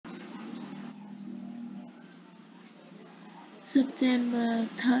September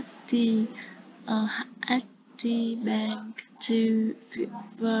 30, HDBank to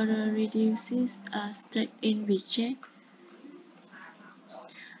further reduces stake in Vietjet.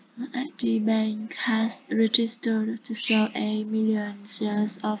 HDBank has registered to sell 8 million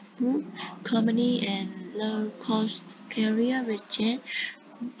shares of group company and low-cost carrier Vietjet,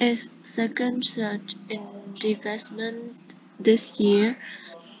 its second such investment this year.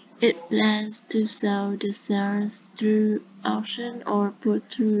 It plans to sell the shares through auction or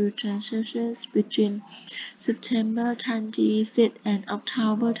put-through transactions between September 26 and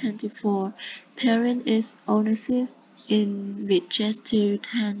October 24, paring its ownership in Vietjet to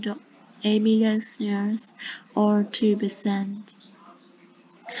 10.8 million shares, or 2%.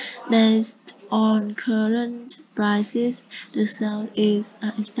 Based on current prices, the sale is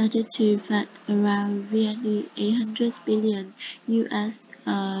expected to fetch around VND 800 billion US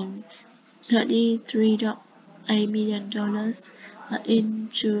 $33.8 million. In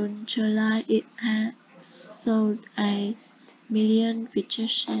July, it had sold 8 million Vietjet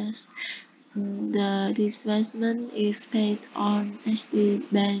shares. The divestment is based on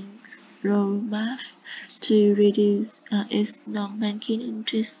HDBank's roadmap to reduce its non-banking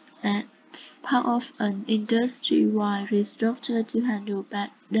interest as part of an industry-wide restructure to handle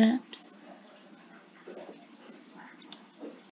bad debts.